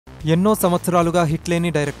ఎన్నో సంవత్సరాలుగా హిట్ లేని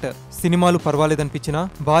డైరెక్టర్. సినిమాలు పర్వాలేదనిపించినా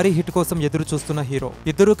భారీ హిట్ కోసం ఎదురు చూస్తున్న హీరో.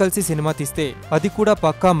 ఇద్దరూ కలిసి సినిమా తీస్తే అది కూడా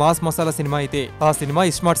పక్కా మాస్ మసాలా సినిమా అయితే ఆ సినిమా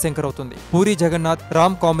ఇస్మార్ట్ శంకర్ అవుతుంది. పూరి జగన్నాథ్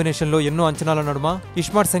రామ్ కాంబినేషన్ లో ఎన్నో అంచనాల నడుమ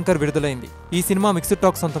ఇస్మార్ట్ శంకర్ విడుదలైంది. ఈ సినిమా మిక్స్డ్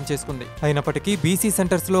టాక్ సొంతం చేసుకుంది. అయినప్పటికీ బీసీ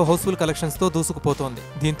సెంటర్స్ లో హౌస్ఫుల్ కలెక్షన్స్ తో దూసుకుపోతోంది.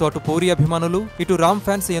 దీంతో అటు పూరి అభిమానులు ఇటు రామ్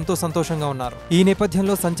ఫ్యాన్స్ ఎంతో సంతోషంగా ఉన్నారు. ఈ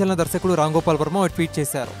నేపథ్యంలో సంచలన దర్శకుడు రాంగోపాల్ వర్మ ట్వీట్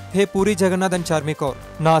చేశారు. హే పూరి జగన్నాథ్ అండ్ చార్మి కౌర్,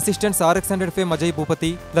 నా assistants RX100 fame Ajay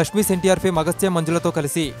Bhupathi, Lakshmi సెన్టీఆర్ fame Agastya మంజులతో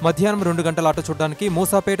కలిసి మధ్యాహ్నం 2 గంటల ఆట చూడడానికి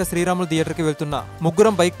మూసాపేట శ్రీరాములు థియేటర్ కి వెళ్తున్నా.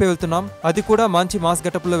 ముగ్గురం బైక్ పై వెళ్తున్నాం, అది కూడా మంచి మాస్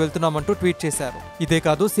గెటప్ లో వెళ్తున్నామంటూ ట్వీట్ చేశారు. ఇదే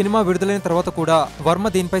కాదు, సినిమా విడుదలైన తర్వాత కూడా వర్మ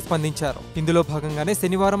దీనిపై స్పందించారు. ఇందులో భాగంగానే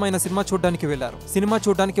శనివారం ఆయన సినిమా చూడడానికి వెళ్లారు. సినిమా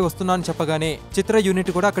చూడడానికి వస్తున్నా అని చెప్పగానే చిత్ర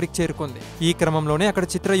యూనిట్ కూడా అక్కడికి చేరుకుంది. ఈ క్రమంలోనే అక్కడ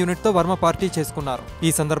చిత్ర యూనిట్ తో వర్మ పార్టీ చేసుకున్నారు.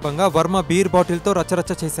 ఈ సందర్భంగా వర్మ బీర్ బాటిల్ తో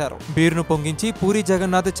రచ్చరచ్చ చేశారు. బీర్ ను పొంగించి పూరి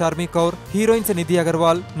జగన్నాథ్, చార్మి కౌర్, హీరోయిన్స్ నిధి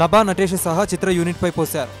అగర్వాల్, నభా నటేష్ సహా చిత్ర యూనిట్ పై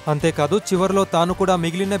పోశారు. అంతేకాదు చివర్లో తాను కూడా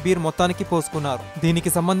మిగిలిన బీర్ మొత్తానికి పోసుకున్నారు. దీనికి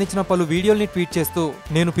సంబంధించిన పలు వీడియోల్ని ట్వీట్ చేస్తూ,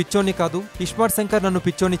 నేను పిచ్చోని కాదు, ఇస్మార్ట్ శంకర్ నన్ను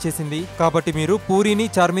పిచ్చోని చేసింది, కాబట్టి మీరు పూరిని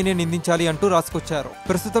చార్మిని నిందించాలి అంటూ రాసుకొచ్చారు.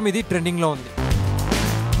 ప్రస్తుతం ఇది ట్రెండింగ్ లో ఉంది.